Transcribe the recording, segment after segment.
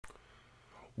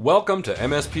Welcome to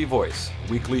MSP Voice,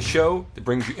 a weekly show that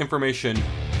brings you information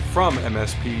from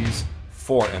MSPs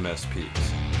for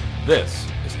MSPs. This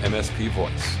is MSP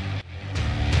Voice.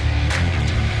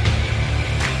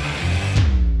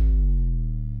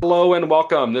 Hello and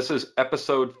welcome. This is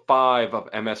episode 5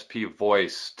 of MSP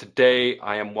Voice. Today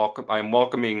I am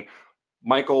welcoming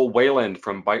Michael Wayland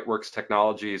from ByteWorks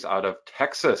Technologies out of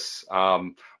Texas.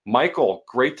 Michael,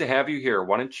 great to have you here.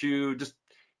 Why don't you just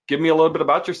give me a little bit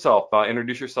about yourself,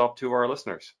 introduce yourself to our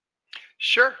listeners.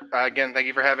 Sure. Again, thank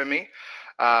you for having me.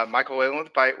 Michael Wayland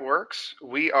with ByteWorks.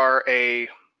 We are a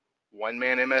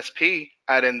one-man MSP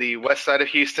out in the west side of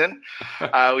Houston.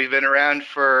 We've been around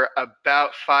for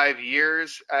about 5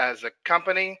 years as a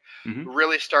company.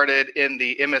 Really started in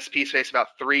the MSP space about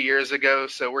 3 years ago,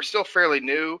 so we're still fairly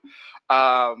new.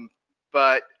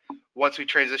 But once we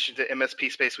transitioned to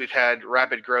MSP space, we've had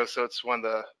rapid growth, so it's one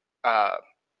of the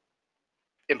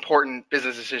important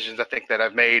business decisions I think that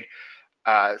I've made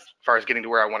as far as getting to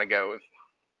where I want to go.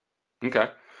 Okay.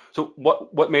 So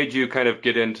what made you kind of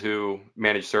get into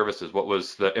managed services? What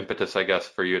was the impetus, I guess,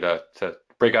 for you to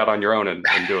break out on your own and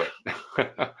do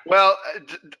it? Well,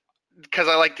 because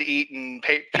I like to eat and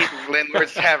pay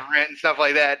landlords to have rent and stuff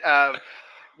like that.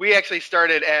 We actually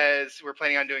started as we're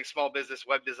planning on doing small business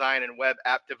web design and web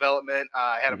app development.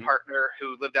 I had a partner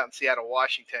who lived out in Seattle,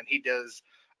 Washington. He does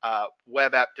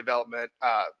web app development,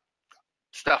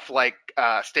 stuff like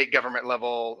state government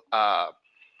level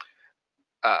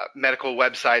medical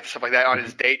websites, stuff like that on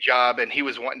his day job, and he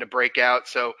was wanting to break out.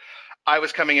 So I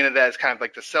was coming into that as kind of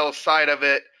like the sales side of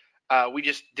it. We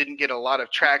just didn't get a lot of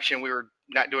traction. We were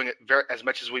not doing it as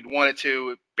much as we'd wanted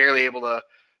to, barely able to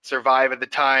survive at the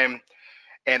time.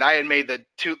 And I had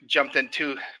jumped in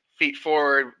 2 feet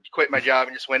forward, quit my job,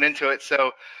 and just went into it.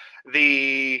 So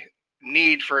the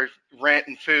need for rent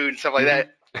and food and stuff like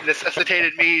that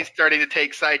necessitated me starting to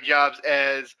take side jobs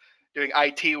as doing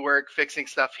IT work, fixing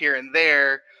stuff here and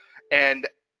there. And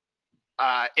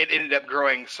it ended up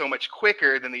growing so much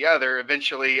quicker than the other.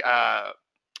 Eventually,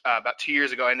 about 2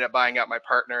 years ago, I ended up buying out my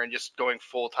partner and just going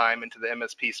full time into the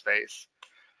MSP space.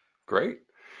 Great.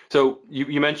 So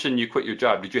you mentioned you quit your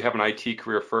job. Did you have an IT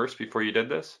career first before you did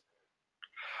this?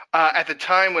 At the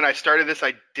time when I started this,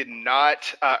 I did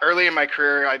not. Early in my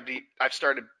career, I've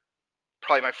started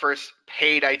probably my first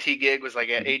paid IT gig was like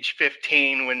at age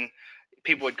 15 when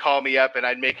people would call me up and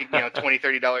I'd make $20,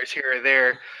 $30 here or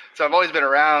there. So I've always been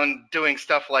around doing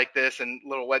stuff like this and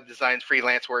little web designs,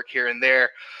 freelance work here and there.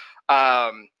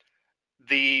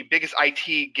 The biggest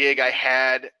IT gig I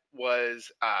had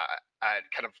was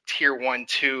kind of tier 1,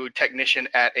 2 technician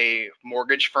at a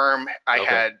mortgage firm.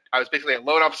 I was basically a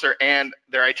loan officer and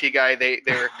their IT guy. They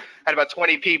had about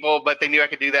 20 people, but they knew I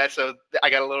could do that, so I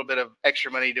got a little bit of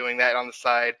extra money doing that on the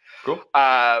side. Cool.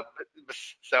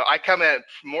 So I come at it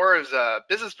more as a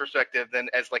business perspective than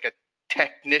as like a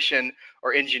technician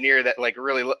or engineer that like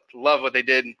really love what they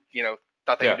did and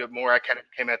thought they could do it more. I kind of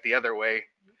came at the other way.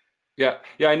 Yeah.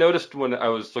 I noticed when I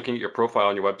was looking at your profile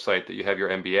on your website that you have your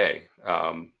MBA,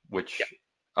 which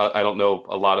I don't know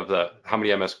a lot of how many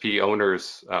MSP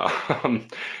owners have an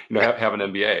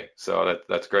MBA. So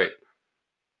that's great.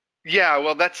 Yeah,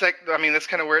 well, that's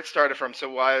kind of where it started from.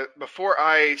 So before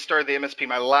I started the MSP,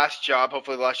 my last job,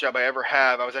 hopefully the last job I ever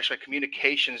have, I was actually a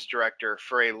communications director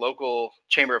for a local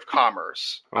chamber of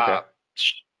commerce. Okay.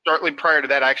 Shortly prior to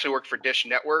that, I actually worked for Dish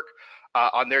Network.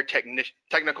 On their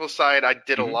technical side, I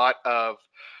did a lot of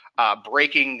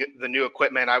breaking the new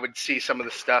equipment. I would see some of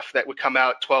the stuff that would come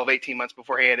out 12, 18 months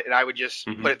beforehand, and I would just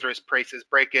put it through its paces,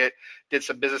 break it, did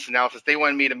some business analysis. They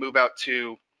wanted me to move out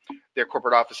to their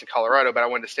corporate office in Colorado, but I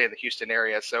wanted to stay in the Houston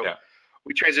area. So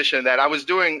we transitioned to that. I was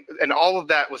doing, and all of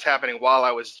that was happening while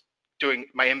I was doing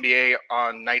my MBA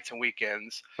on nights and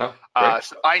weekends.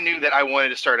 So I knew that I wanted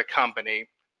to start a company.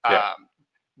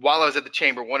 While I was at the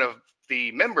chamber, one of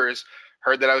the members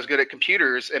heard that I was good at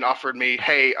computers and offered me,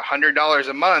 hey, $100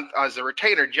 a month as a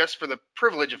retainer just for the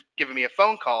privilege of giving me a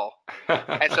phone call.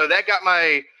 And so that got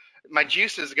my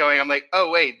juices going. I'm like, oh,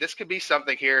 wait, this could be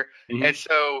something here. And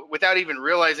so without even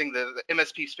realizing the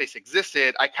MSP space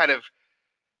existed, I kind of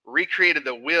recreated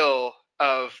the wheel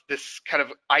of this kind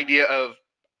of idea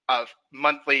of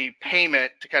monthly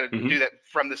payment to kind of do that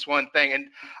from this one thing. And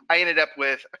I ended up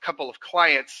with a couple of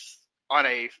clients on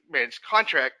a managed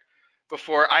contract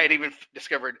before I had even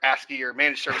discovered ASCII or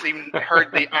managed service, even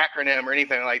heard the acronym or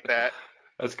anything like that.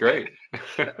 That's great.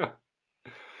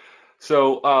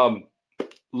 So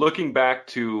looking back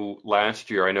to last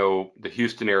year, I know the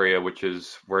Houston area, which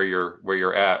is where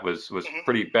you're at, was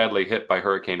pretty badly hit by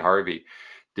Hurricane Harvey.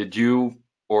 Did you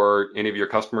or any of your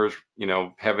customers,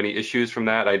 have any issues from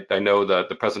that? I know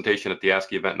the presentation at the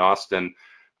ASCII event in Austin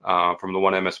from the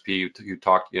one MSP who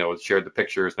talked, shared the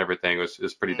pictures and everything. It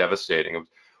was pretty devastating.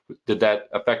 Did that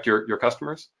affect your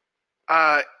customers?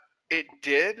 It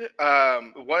did.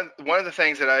 One of the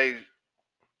things that I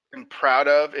am proud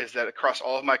of is that across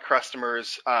all of my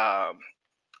customers,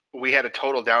 we had a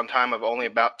total downtime of only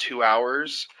about 2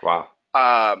 hours. Wow.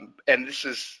 And this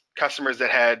is customers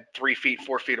that had 3 feet,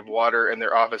 4 feet of water in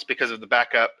their office because of the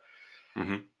backup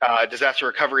disaster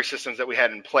recovery systems that we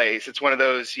had in place. It's one of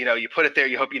those, you put it there,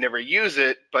 you hope you never use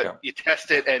it, but you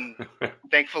test it, and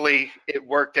thankfully it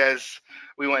worked as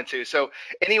we went to. So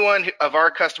anyone of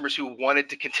our customers who wanted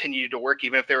to continue to work,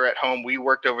 even if they were at home, we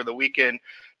worked over the weekend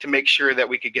to make sure that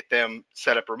we could get them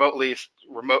set up remotely,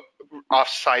 remote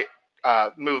off-site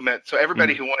movement. So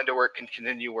everybody who wanted to work can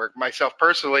continue work. Myself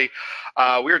personally,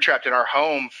 we were trapped in our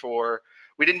home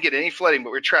we didn't get any flooding, but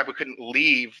we were trapped. We couldn't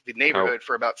leave the neighborhood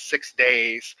for about 6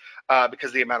 days because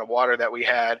of the amount of water that we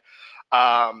had.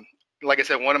 Like I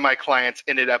said, one of my clients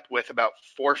ended up with about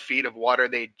 4 feet of water.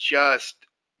 They just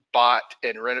bought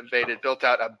and renovated, built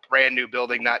out a brand new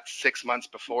building not 6 months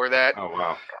before that. Oh,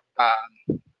 wow.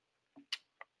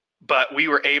 But we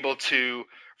were able to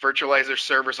virtualize their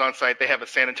servers on site. They have a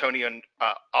San Antonio and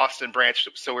Austin branch,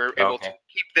 so we were able to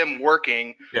keep them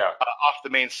working off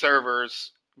the main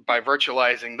servers by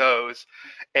virtualizing those,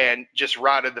 and just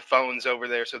routed the phones over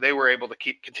there, so they were able to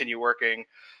continue working.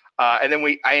 And then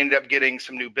I ended up getting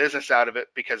some new business out of it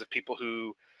because of people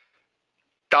who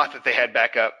thought that they had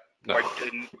backup or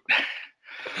didn't.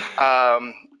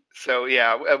 So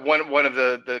yeah, one of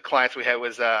the clients we had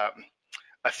was a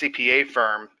CPA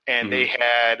firm, and they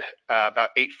had about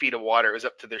 8 feet of water. It was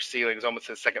up to their ceiling. It was almost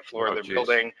to the second floor of their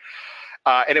building.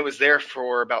 And it was there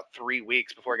for about 3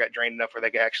 weeks before it got drained enough where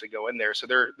they could actually go in there. So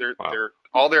their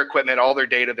all their equipment, all their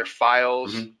data, their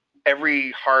files, every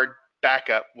hard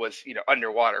backup was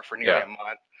underwater for nearly a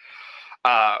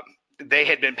month. They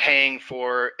had been paying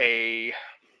for a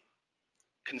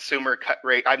consumer cut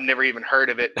rate. I've never even heard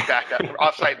of it. Backup,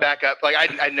 offsite backup. Like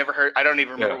I never heard. I don't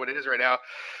even remember what it is right now.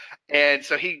 And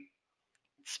so he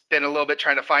spent a little bit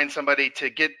trying to find somebody to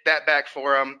get that back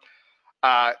for him.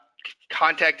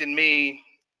 Contacted me,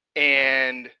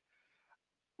 and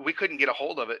we couldn't get a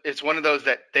hold of it. It's one of those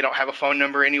that they don't have a phone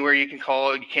number anywhere you can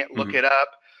call. You can't look it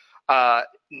up.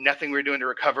 Nothing we were doing to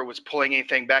recover was pulling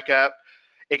anything back up.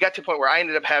 It got to a point where I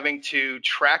ended up having to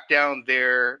track down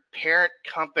their parent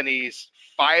company's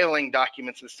filing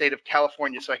documents in the state of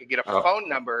California so I could get a phone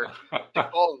number to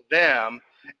call them.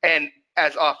 And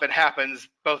as often happens,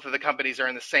 both of the companies are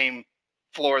in the same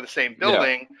floor, the same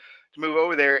building, to move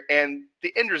over there. And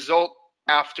the end result,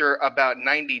 after about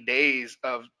 90 days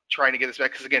of trying to get this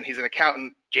back, because again, he's an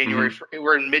accountant,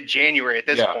 we're in mid-January at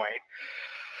this point.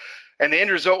 And the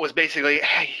end result was basically,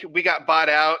 hey, we got bought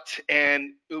out,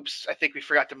 and oops, I think we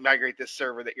forgot to migrate this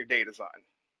server that your data's on.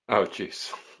 Oh,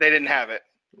 geez. They didn't have it.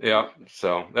 Yeah.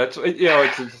 So that's,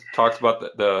 it talks about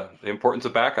the importance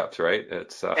of backups, right?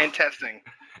 It's and testing.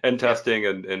 And testing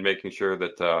and making sure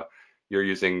that you're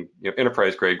using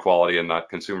enterprise grade quality and not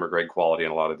consumer grade quality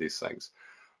in a lot of these things.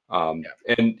 And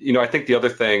I think the other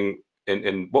thing,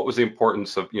 and what was the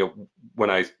importance of, when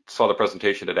I saw the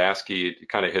presentation at ASCII, it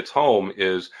kind of hits home,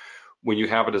 is when you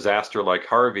have a disaster like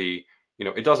Harvey,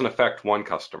 it doesn't affect one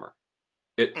customer.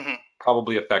 It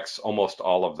probably affects almost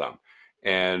all of them.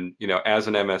 And, as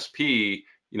an MSP,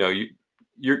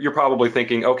 you're probably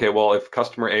thinking, okay, well, if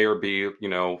customer A or B,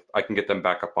 I can get them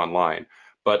back up online.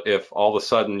 But if all of a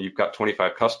sudden you've got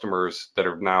 25 customers that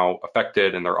are now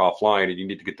affected and they're offline and you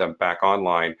need to get them back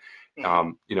online,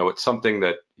 it's something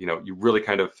that, you really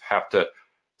kind of have to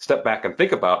step back and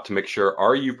think about to make sure,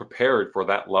 are you prepared for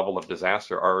that level of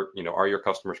disaster? Are your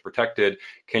customers protected?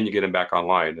 Can you get them back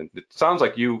online? And it sounds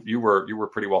like you were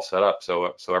pretty well set up.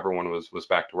 So everyone was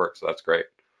back to work. So that's great.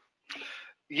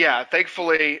 Yeah,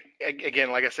 thankfully,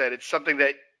 again, like I said, it's something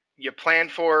that you plan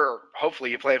for, or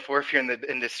hopefully you plan for if you're in the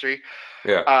industry.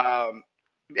 Yeah.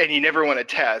 And you never want to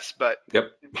test, but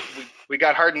we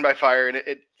got hardened by fire, and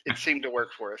it seemed to work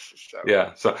for us. So.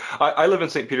 Yeah. So I live in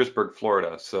St. Petersburg,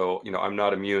 Florida, so I'm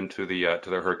not immune to the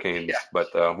hurricanes,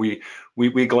 but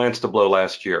we glanced a blow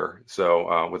last year,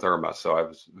 so with Irma, so I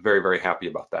was very, very happy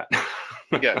about that.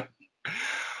 Yeah.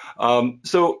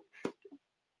 So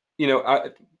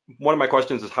one of my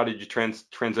questions is, how did you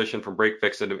transition from break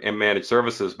fix and managed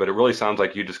services? But it really sounds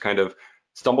like you just kind of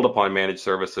stumbled upon managed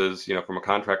services, from a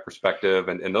contract perspective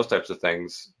and those types of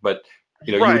things. But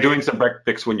you were doing some break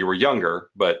fix when you were younger,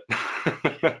 but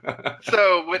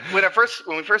so when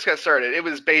we first got started, it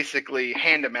was basically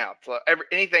hand to mouth.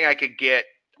 Anything I could get,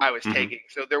 I was taking.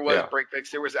 So there was break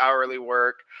fix, there was hourly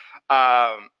work.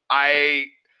 I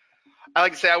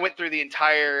like to say I went through the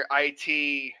entire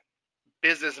IT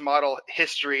business model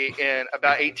history in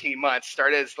about 18 months.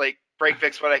 Started as like break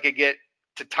fix what I could get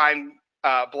to time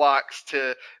blocks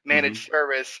to managed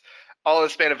service, all in the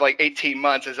span of like 18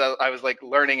 months as I was like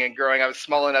learning and growing. I was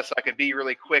small enough so I could be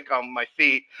really quick on my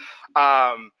feet.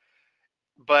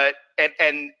 But as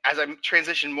I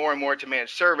transitioned more and more to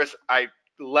managed service, I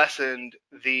lessened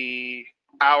the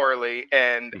hourly.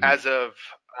 And as of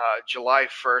July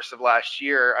 1st of last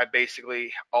year, I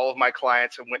basically, all of my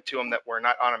clients, and went to them that were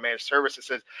not on a managed service, it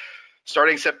says,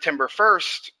 starting September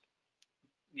 1st,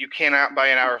 you cannot buy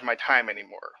an hour of my time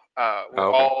anymore.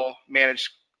 We're all managed,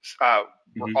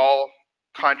 we're all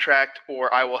contract,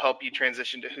 or I will help you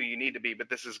transition to who you need to be, but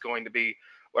this is going to be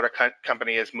what our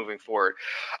company is moving forward.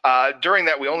 During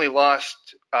that, we only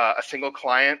lost a single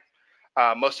client.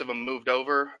 Most of them moved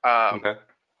over.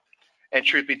 And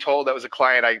truth be told, that was a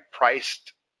client I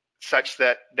priced such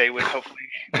that they would hopefully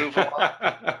move along.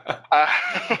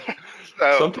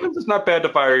 So, sometimes it's not bad to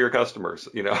fire your customers,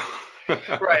 you know.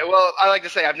 Right. Well, I like to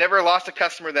say I've never lost a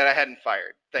customer that I hadn't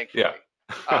fired, thankfully.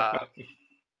 Yeah.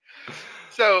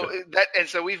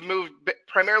 So we've moved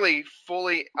primarily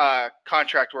fully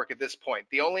contract work at this point.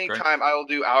 The only time I will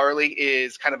do hourly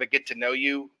is kind of a get to know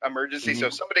you emergency. So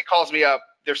if somebody calls me up,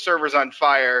 their server's on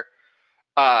fire,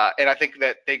 and I think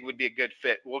that they would be a good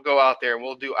fit, we'll go out there and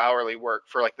we'll do hourly work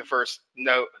for like the first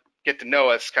get to know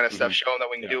us kind of stuff, showing that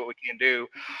we can do what we can do.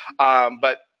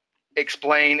 But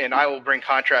explain, and I will bring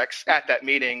contracts at that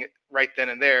meeting right then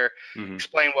and there,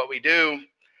 explain what we do,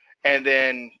 and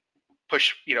then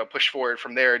push forward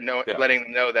from there, letting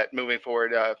them know that moving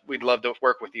forward, we'd love to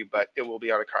work with you, but it will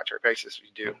be on a contract basis if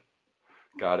you do.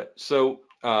 Got it. So,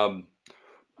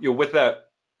 with that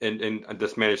in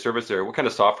this managed service area, what kind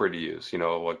of software do you use?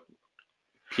 What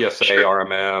PSA,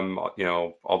 RMM,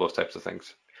 all those types of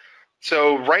things.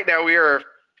 So right now we are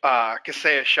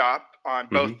Kaseya shop on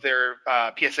both their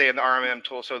PSA and the RMM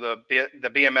tool, so the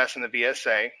BMS and the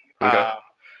VSA.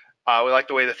 We like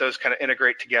the way that those kind of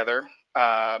integrate together.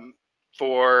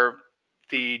 For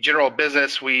the general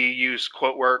business, we use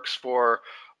QuoteWorks for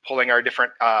pulling our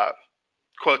different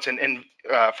quotes and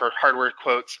for hardware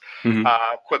quotes,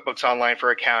 QuickBooks Online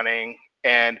for accounting.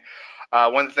 And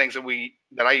one of the things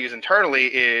that I use internally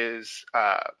is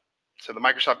so the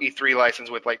Microsoft E3 license,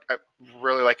 with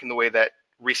really liking the way that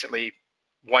recently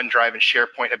OneDrive and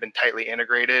SharePoint have been tightly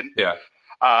integrated. Yeah.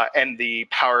 And the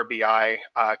Power BI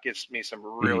gives me some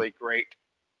really great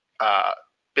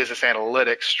business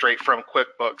analytics straight from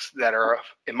QuickBooks that are,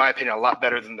 in my opinion, a lot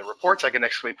better than the reports I can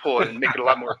actually pull, and make it a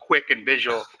lot more quick and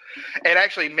visual, and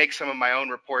actually make some of my own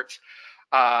reports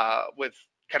with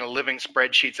kind of living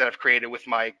spreadsheets that I've created with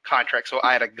my contract. So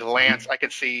at a glance, I can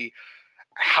see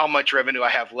how much revenue I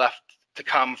have left to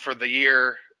come for the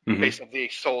year, based on the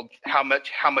sold, how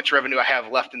much revenue I have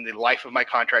left in the life of my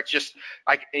contracts. Just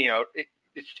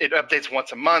it updates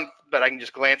once a month, but I can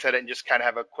just glance at it and just kind of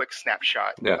have a quick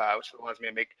snapshot, which allows me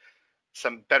to make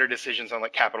some better decisions on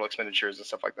like capital expenditures and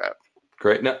stuff like that.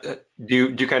 Great. Now,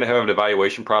 do you kind of have an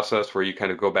evaluation process where you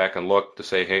kind of go back and look to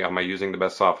say, hey, am I using the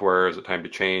best software? Is it time to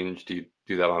change? Do you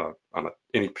do that on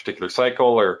any particular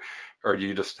cycle, or do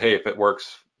you just, hey, if it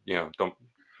works,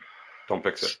 don't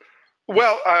fix it?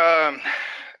 Well,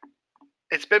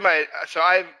 it's been so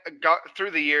I've got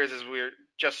through the years as we're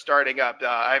just starting up.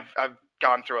 I've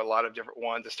gone through a lot of different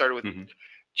ones. I started with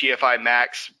GFI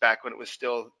Max back when it was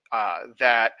still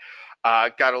that.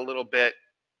 Got a little bit,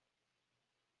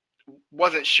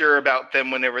 wasn't sure about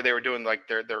them whenever they were doing like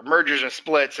their mergers and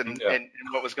splits and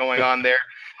what was going on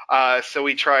there. So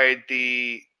we tried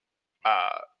the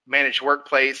Managed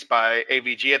Workplace by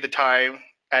AVG at the time,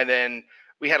 and then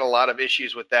we had a lot of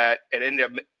issues with that. It ended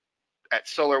up at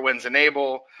SolarWinds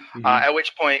Enable, at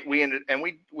which point we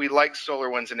liked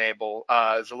SolarWinds Enable.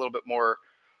 It's a little bit more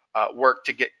work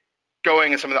to get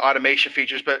going and some of the automation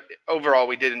features, but overall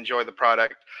we did enjoy the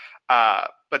product.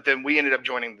 But then we ended up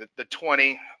joining the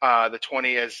 20. The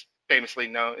 20 is famously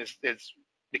known is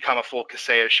become a full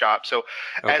Kaseya shop. So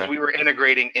as we were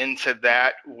integrating into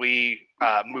that, we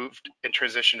moved and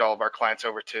transitioned all of our clients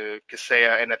over to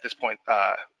Kaseya, and at this point,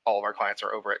 all of our clients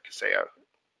are over at Kaseya.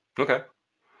 Okay.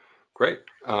 Great.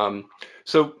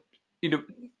 So,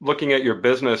 looking at your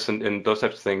business and those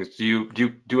types of things, do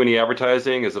you do any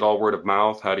advertising? Is it all word of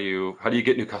mouth? How do you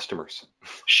get new customers?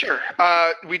 Sure.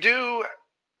 We do.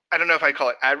 I don't know if I call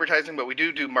it advertising, but we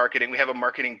do marketing. We have a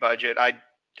marketing budget. I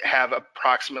have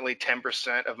approximately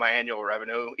 10% of my annual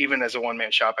revenue, even as a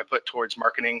one-man shop, I put towards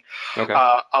marketing. Okay.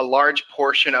 A large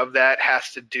portion of that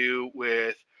has to do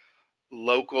with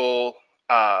local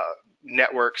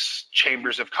networks,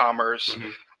 chambers of commerce,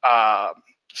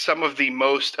 some of the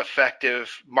most effective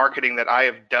marketing that I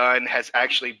have done has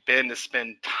actually been to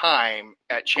spend time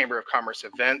at Chamber of Commerce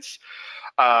events.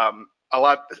 A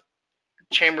lot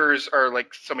chambers are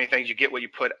like so many things. You get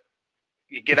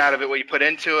out of it what you put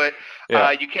into it.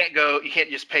 Yeah. You can't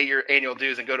just pay your annual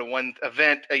dues and go to one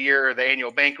event a year or the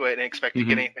annual banquet and expect to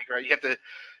get anything, right? You have to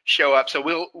show up. So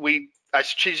I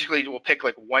strategically will pick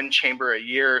like one chamber a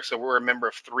year. So we're a member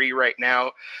of 3 right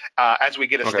now. As we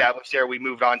get established there, we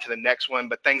move on to the next one.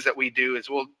 But things that we do is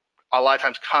we'll a lot of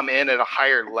times come in at a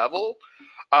higher level,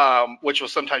 which will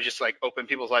sometimes just like open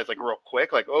people's eyes like real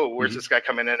quick, like, oh, where's this guy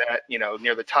coming in at,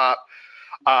 near the top,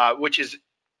 which is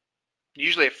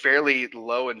usually a fairly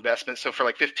low investment. So for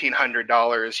like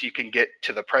 $1,500, you can get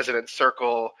to the president's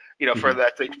circle,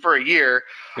 for a year.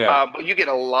 Yeah. But you get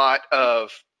a lot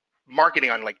of marketing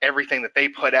on like everything that they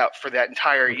put out for that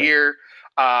entire year.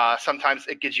 Sometimes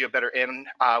it gives you a better in.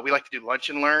 We like to do lunch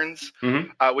and learns,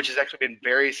 which has actually been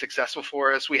very successful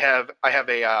for us. I have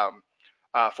a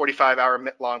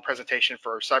 45-hour long presentation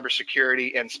for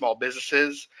cybersecurity and small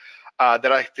businesses that I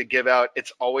like to give out.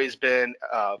 It's always been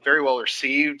very well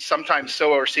received. Sometimes so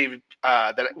well received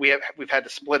that we've had to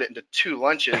split it into 2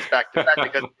 lunches back to back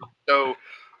because we're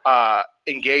so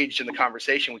engaged in the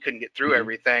conversation we couldn't get through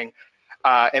everything,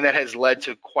 and that has led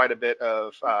to quite a bit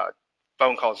of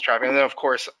phone calls, traffic, and then of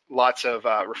course lots of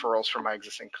referrals from my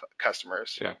existing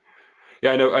customers.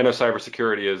 Yeah, I know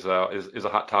cybersecurity is a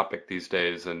hot topic these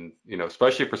days, and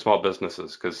especially for small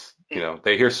businesses, because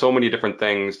they hear so many different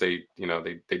things. They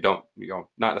don't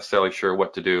not necessarily sure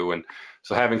what to do, and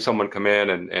so having someone come in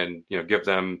and give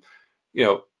them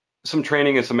some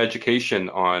training and some education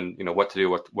on what to do,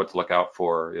 what to look out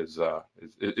for is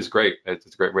great.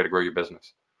 It's a great way to grow your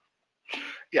business.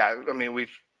 Yeah, I mean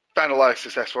we've found a lot of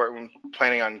success for it. We're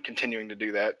planning on continuing to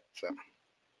do that. So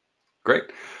great.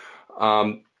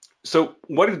 So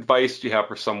what advice do you have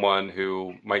for someone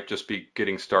who might just be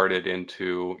getting started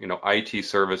into, IT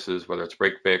services, whether it's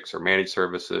break fix or managed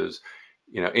services,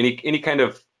 any kind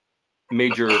of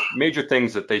major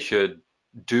things that they should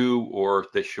do or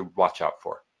they should watch out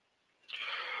for?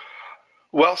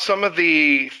 Well, some of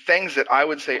the things that I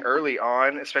would say early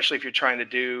on, especially if you're trying to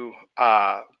do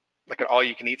like an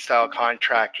all-you-can-eat style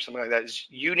contract or something like that, is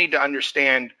you need to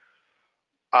understand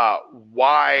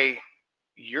why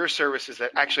your service is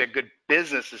actually a good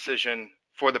business decision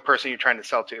for the person you're trying to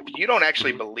sell to. If you don't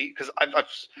actually believe, because I've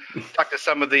talked to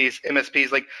some of these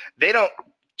MSPs, like they don't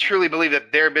truly believe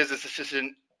that their business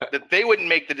decision, that they wouldn't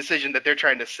make the decision that they're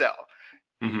trying to sell.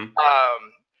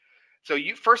 So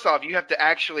first off, you have to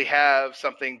actually have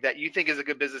something that you think is a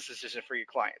good business decision for your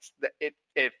clients. That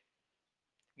if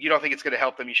you don't think it's going to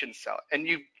help them, you shouldn't sell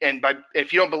it.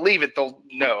 If you don't believe it, they'll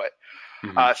know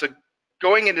it. So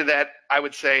going into that, I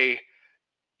would say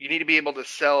you need to be able to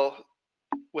sell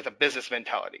with a business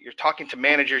mentality. You're talking to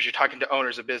managers, you're talking to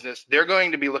owners of business. They're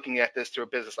going to be looking at this through a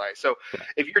business eye. So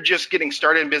if you're just getting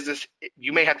started in business,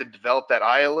 you may have to develop that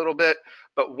eye a little bit.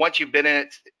 But once you've been in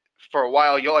it for a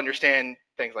while, you'll understand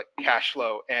things like cash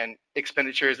flow and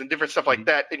expenditures and different stuff like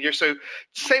that. And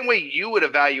same way you would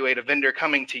evaluate a vendor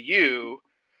coming to you,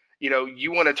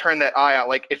 you want to turn that eye out.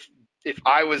 Like if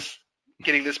I was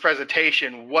getting this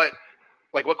presentation, what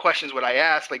questions would I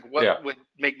ask? Like what would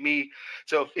make me,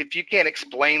 so if you can't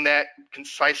explain that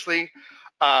concisely,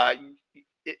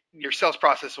 your sales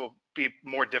process will be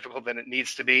more difficult than it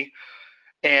needs to be.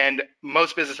 And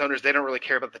most business owners, they don't really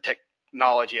care about the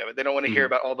technology of it. They don't want to hear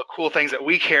about all the cool things that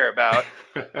we care about.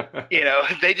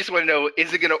 They just want to know,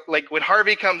 is it going to, like when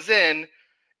Harvey comes in,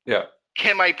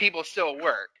 can my people still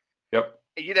work?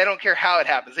 They don't care how it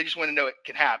happens. They just want to know it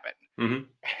can happen.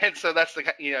 And so that's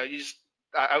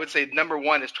I would say number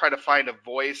one is try to find a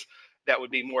voice that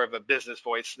would be more of a business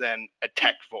voice than a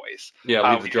tech voice.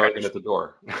 Leave the jargon at the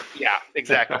door. Yeah,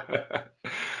 exactly.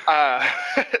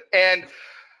 And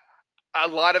a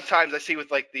lot of times I see with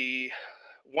like the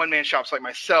one-man shops like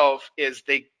myself is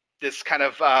this kind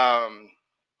of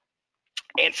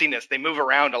antsiness. They move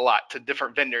around a lot to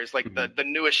different vendors, like the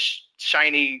newest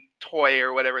shiny toy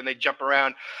or whatever, and they jump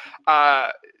around.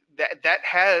 That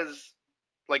has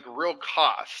like real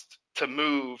cost to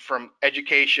move from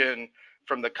education,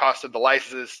 from the cost of the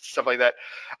licenses, stuff like that.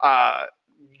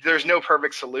 There's no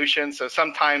perfect solution. So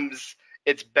sometimes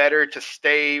it's better to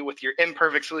stay with your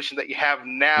imperfect solution that you have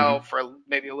now for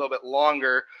maybe a little bit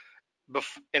longer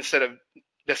instead of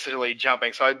necessarily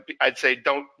jumping. So I'd say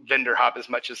don't vendor hop as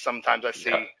much as sometimes I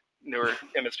see newer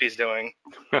MSPs doing.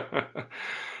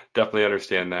 Definitely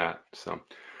understand that. So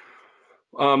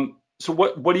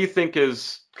what do you think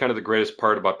is kind of the greatest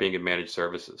part about being in managed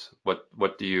services? What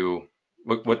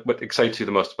excites you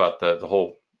the most about the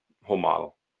whole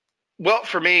model? Well,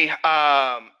 for me,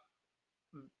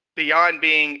 beyond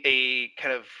being a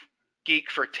kind of geek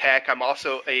for tech, I'm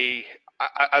also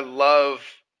I love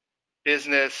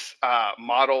business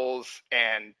models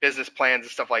and business plans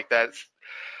and stuff like that.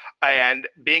 And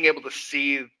being able to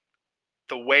see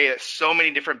the way that so many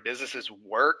different businesses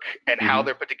work and how Hmm.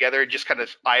 they're put together, just kind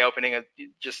of eye opening.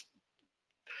 Just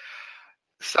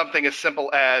something as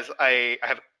simple as I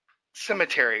have a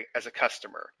cemetery as a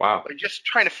customer. Wow. Like just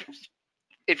trying to,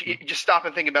 if you just stop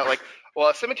and think about like, well,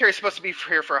 a cemetery is supposed to be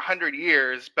here for 100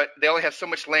 years, but they only have so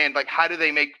much land. Like, how do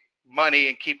they make money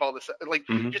and keep all this? Like,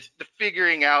 Hmm. just the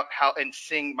figuring out how and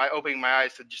seeing my opening my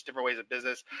eyes to just different ways of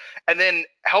business, and then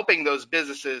helping those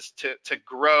businesses to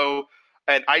grow.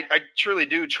 And I truly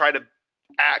do try to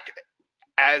act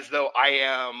as though I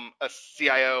am a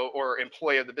CIO or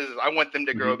employee of the business. I want them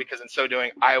to grow Hmm. because in so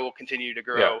doing, I will continue to Yeah.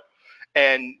 grow.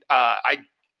 And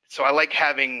so I like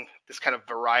having this kind of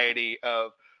variety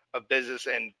of business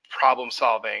and problem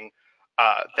solving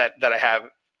that I have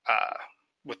uh,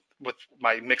 with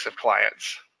my mix of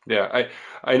clients. Yeah,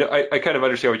 I know I kind of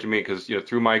understand what you mean because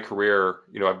through my career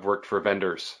I've worked for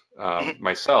vendors Mhm.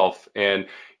 myself, and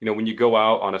when you go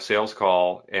out on a sales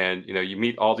call and you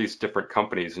meet all these different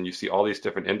companies and you see all these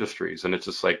different industries, and it's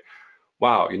just like,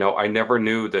 wow, I never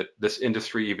knew that this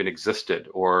industry even existed,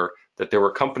 or that there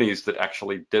were companies that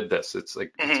actually did this. It's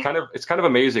like Mhm. it's kind of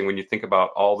amazing when you think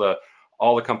about all the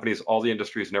companies, all the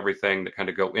industries and everything that kind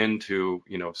of go into,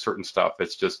 certain stuff.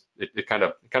 It's just it kind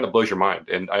of blows your mind.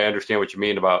 And I understand what you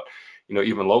mean about,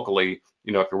 even locally,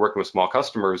 if you're working with small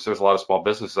customers, there's a lot of small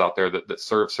businesses out there that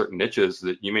serve certain niches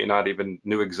that you may not even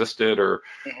knew existed, or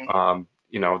Mhm.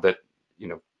 that,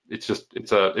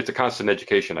 it's a constant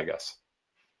education, I guess.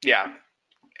 Yeah.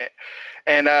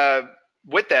 And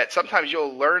with that, sometimes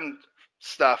you'll learn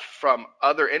stuff from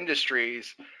other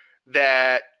industries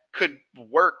that could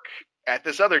work at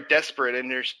this other desperate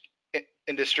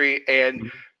industry, and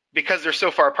Mhm. because they're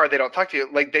so far apart, they don't talk to you.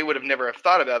 Like they would have never have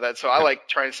thought about that. So I like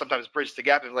trying to sometimes bridge the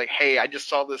gap and like, hey, I just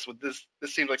saw this with this.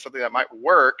 This seems like something that might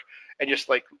work, and just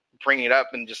like bringing it up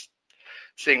and just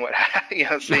seeing what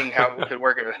seeing how it could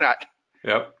work or not.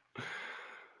 Yep.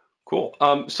 Cool.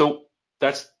 So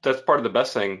that's part of the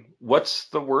best thing. What's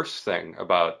the worst thing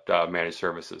about managed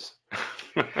services?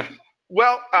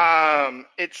 Well,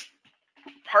 it's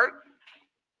part.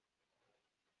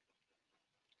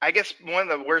 I guess one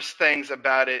of the worst things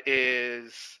about it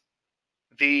is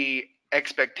the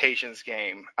expectations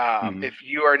game. Hmm. If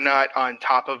you are not on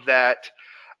top of that,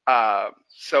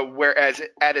 so whereas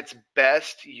at its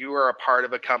best, you are a part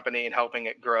of a company and helping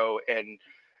it grow and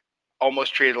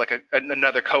almost treated like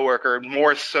another coworker,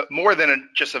 more than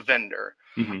just a vendor.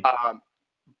 Hmm. Um,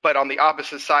 but on the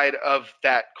opposite side of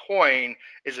that coin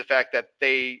is the fact that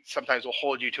they sometimes will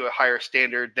hold you to a higher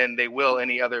standard than they will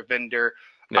any other vendor,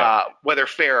 Yeah. whether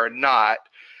fair or not.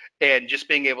 And just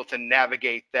being able to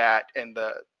navigate that and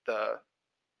the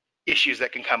issues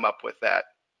that can come up with that.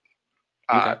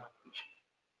 Uh,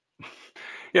 Okay.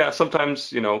 Yeah.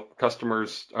 Sometimes,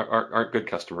 customers aren't good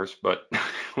customers, but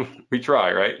we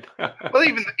try, right? well,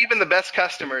 even the best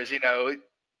customers,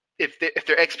 if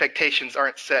their expectations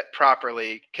aren't set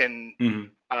properly, can Hmm.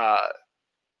 uh,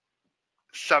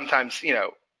 sometimes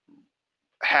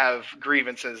have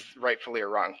grievances rightfully or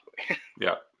wrongfully.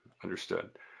 Yeah. Understood.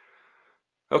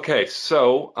 Okay.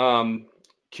 So,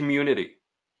 community.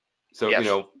 So,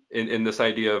 Yes. in this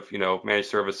idea of, managed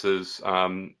services,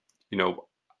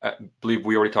 I believe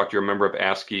we already talked, you're a member of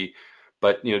ASCII,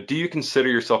 but, do you consider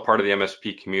yourself part of the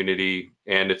MSP community?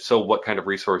 And if so, what kind of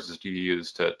resources do you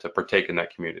use to partake in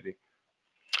that community?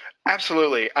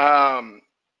 Absolutely.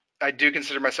 I do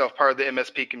consider myself part of the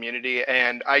MSP community,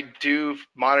 and I do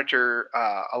monitor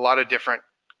a lot of different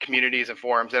communities and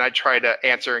forums, and I try to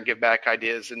answer and give back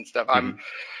ideas and stuff. I'm Hmm.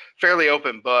 fairly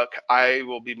open book. I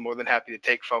will be more than happy to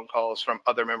take phone calls from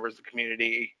other members of the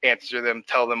community, answer them,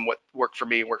 tell them what worked for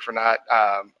me and worked for not.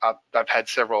 I've had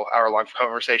several hour-long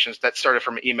conversations that started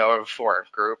from an email or a forum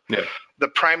group. Yeah. The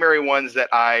primary ones that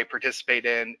I participate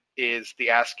in is the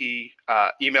ASCII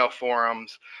email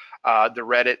forums, the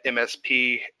Reddit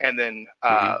MSP, and then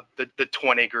Hmm. the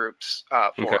 20 groups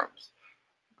Okay. forums.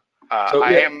 So,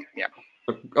 I yeah. am, yeah.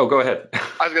 Oh, go ahead.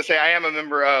 I was gonna say I am a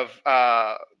member of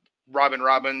Robin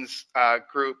Robbins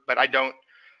group, but I don't.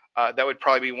 That would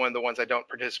probably be one of the ones I don't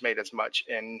participate as much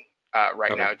in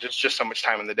right Okay. now. Just so much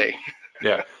time in the day.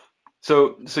 Yeah.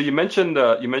 So you mentioned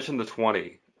the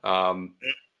 20.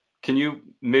 Can you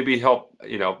maybe help,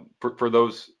 for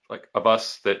those like of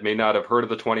us that may not have heard of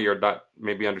the 20, or not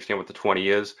maybe understand what the 20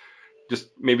 is, just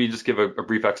give a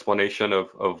brief explanation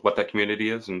of what that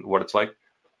community is and what it's like?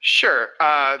 Sure.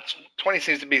 20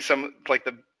 seems to be some like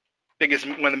the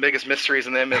one of the biggest mysteries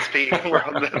in the MSP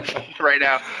world right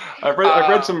now. I've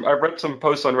read some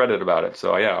posts on Reddit about it.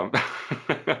 So yeah.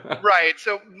 Right.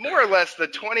 So more or less, the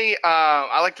 20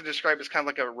 I like to describe as kind of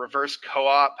like a reverse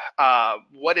co-op.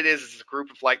 What it is a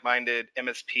group of like-minded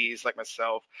MSPs like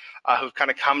myself who've kind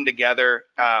of come together.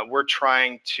 We're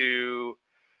trying to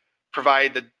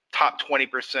provide the top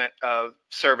 20% of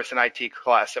service and IT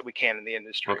class that we can in the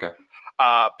industry. Okay.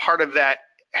 Part of that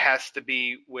has to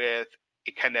be with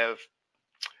a kind of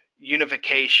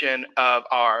unification of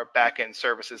our back-end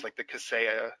services like the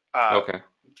Kaseya, Okay.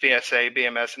 VSA,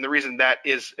 BMS. And the reason that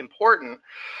is important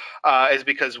is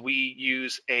because we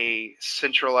use a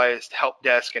centralized help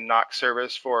desk and NOC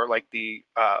service for like the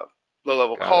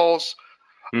low-level calls.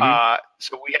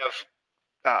 So we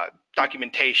have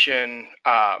documentation,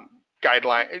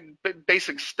 guideline,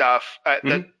 basic stuff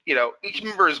that each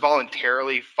member is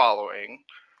voluntarily following.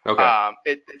 Okay.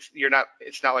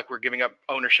 It's not like we're giving up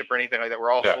ownership or anything like that.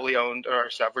 We're all fully owned our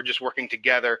stuff. We're just working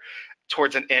together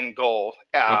towards an end goal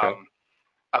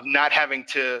of not having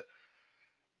to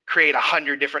create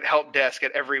 100 different help desks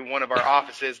at every one of our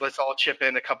offices. Let's all chip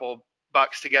in a couple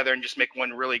bucks together and just make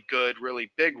one really good,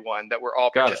 really big one that we're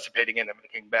all participating in and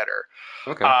making better.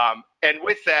 Okay. And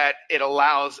with that, it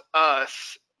allows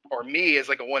us, or me as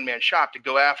like a one-man shop, to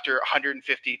go after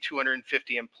 150,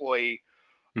 250 employee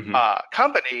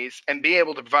companies and be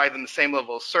able to provide them the same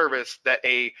level of service that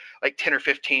a like 10 or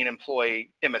 15 employee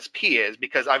MSP is,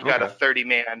 because I've got a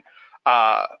 30-man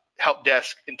help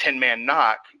desk and 10-man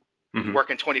NOC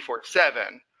working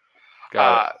 24/7.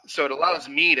 So it allows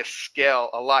me to scale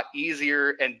a lot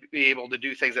easier and be able to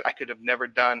do things that I could have never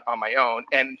done on my own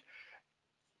and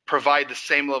provide the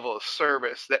same level of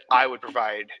service that I would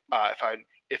provide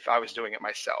if I was doing it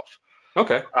myself.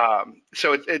 Okay.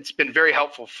 So it's been very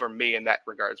helpful for me in that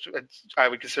regard. I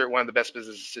would consider it one of the best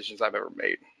business decisions I've ever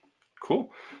made.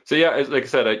 Cool. So yeah, like I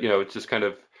said, it's just kind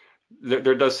of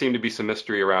there does seem to be some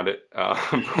mystery around it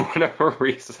for whatever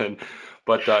reason,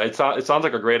 but it sounds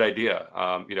like a great idea.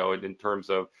 In terms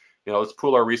of let's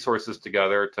pool our resources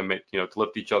together to make to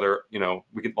lift each other.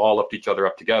 We can all lift each other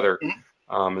up together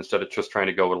instead of just trying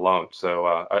to go it alone. So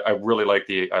I really like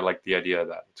the idea of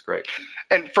that. It's great.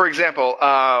 And for example,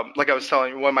 like I was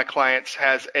telling you, one of my clients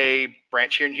has a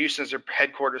branch here in Houston as their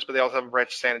headquarters, but they also have a branch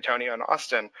in San Antonio and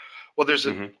Austin. Well, there's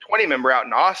a 20 member out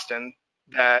in Austin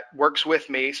that works with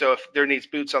me. So if there needs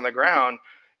boots on the ground,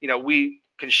 we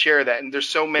can share that. And there's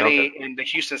so many in the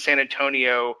Houston, San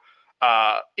Antonio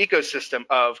ecosystem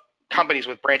of companies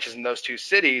with branches in those two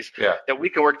cities that we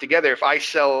can work together. If I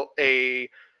sell a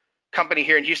company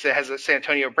here in Houston that has a San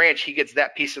Antonio branch, he gets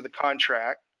that piece of the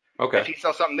contract. Okay. If he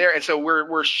sells something there, and so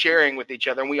we're sharing with each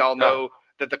other, and we all know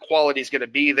that the quality is going to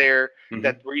be there,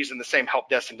 that we're using the same help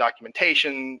desk and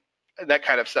documentation, that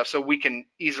kind of stuff. So we can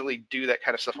easily do that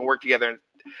kind of stuff and work together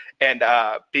and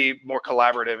be more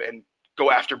collaborative and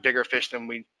go after bigger fish than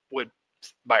we would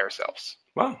by ourselves.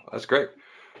 Wow, that's great.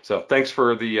 So thanks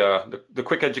for the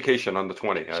quick education on the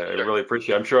 20. I really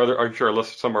appreciate it. I'm sure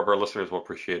some of our listeners will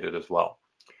appreciate it as well.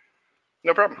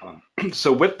 No problem.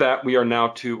 So with that, we are now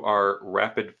to our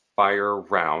rapid fire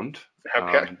round.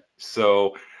 Okay.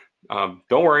 So don't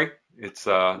worry, it's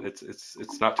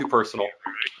not too personal,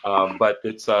 but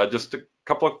it's just a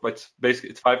couple of.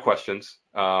 It's 5 questions.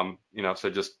 So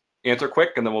just answer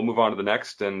quick, and then we'll move on to the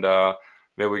next, and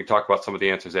maybe we can talk about some of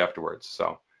the answers afterwards.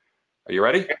 So, are you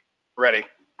ready? Okay. Ready.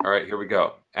 All right, here we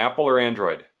go. Apple or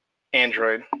Android?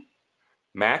 Android.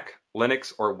 Mac,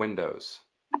 Linux, or Windows?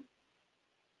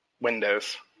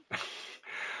 Windows.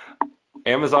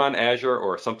 Amazon, Azure,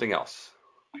 or something else?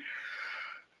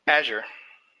 Azure.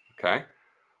 Okay.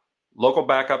 Local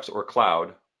backups or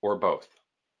cloud, or both?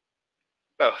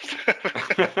 Both.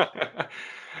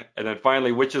 And then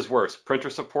finally, which is worse,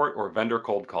 printer support or vendor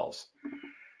cold calls?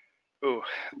 Ooh.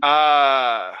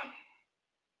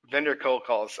 Vendor cold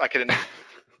calls.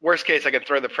 Worst case, I could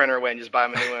throw the printer away and just buy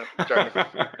them a new one.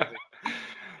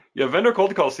 Yeah, vendor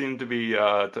cold calls seem to be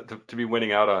to be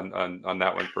winning out on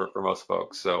that one for most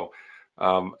folks. So,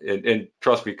 and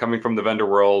trust me, coming from the vendor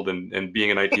world and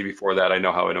being in IT before that, I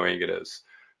know how annoying it is.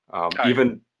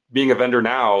 Even being a vendor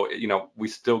now, we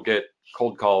still get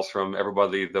cold calls from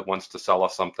everybody that wants to sell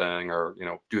us something or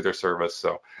do their service.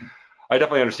 So, I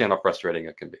definitely understand how frustrating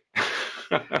it can be.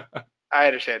 I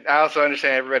understand. I also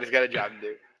understand everybody's got a job to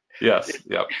do. Yes.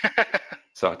 Yep.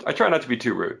 So I try not to be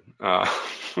too rude.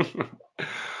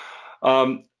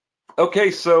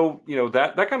 Okay, so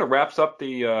that kind of wraps up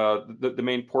the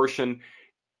main portion.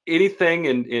 Anything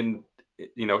in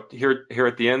here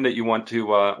at the end that you want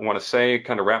to say,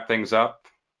 kind of wrap things up,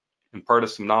 impart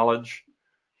us some knowledge?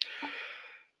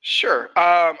 Sure.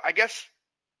 I guess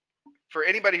for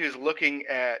anybody who's looking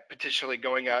at potentially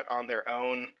going out on their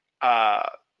own to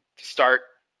start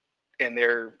in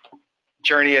their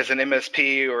journey as an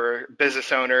MSP or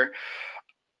business owner,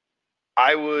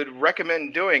 I would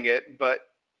recommend doing it, but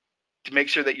to make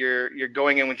sure that you're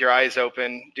going in with your eyes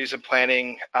open, do some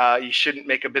planning. You shouldn't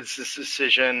make a business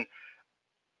decision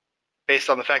based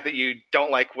on the fact that you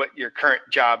don't like what your current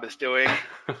job is doing.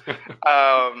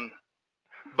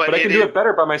 But I can do it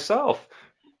better by myself.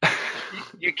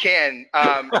 You can.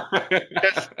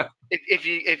 Just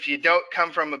if you don't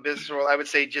come from a business world, I would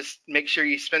say just make sure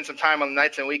you spend some time on the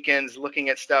nights and weekends looking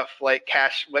at stuff like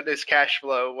cash. What is cash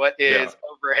flow? What is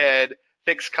overhead,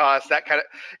 fixed costs? That kind of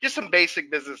just some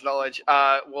basic business knowledge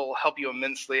will help you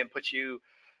immensely and put you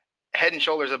head and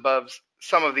shoulders above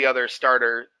some of the other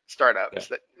startups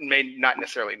that may not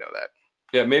necessarily know that.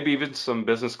 Yeah, maybe even some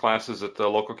business classes at the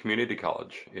local community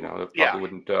college. You know, that probably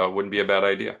wouldn't be a bad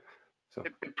idea. So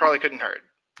it probably couldn't hurt.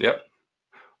 Yep.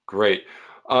 Great.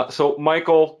 So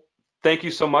Michael, thank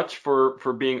you so much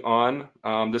for being on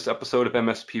this episode of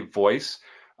MSP Voice.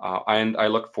 And I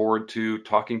look forward to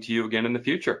talking to you again in the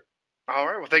future. All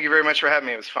right. Well, thank you very much for having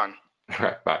me. It was fun. All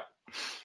right. Bye.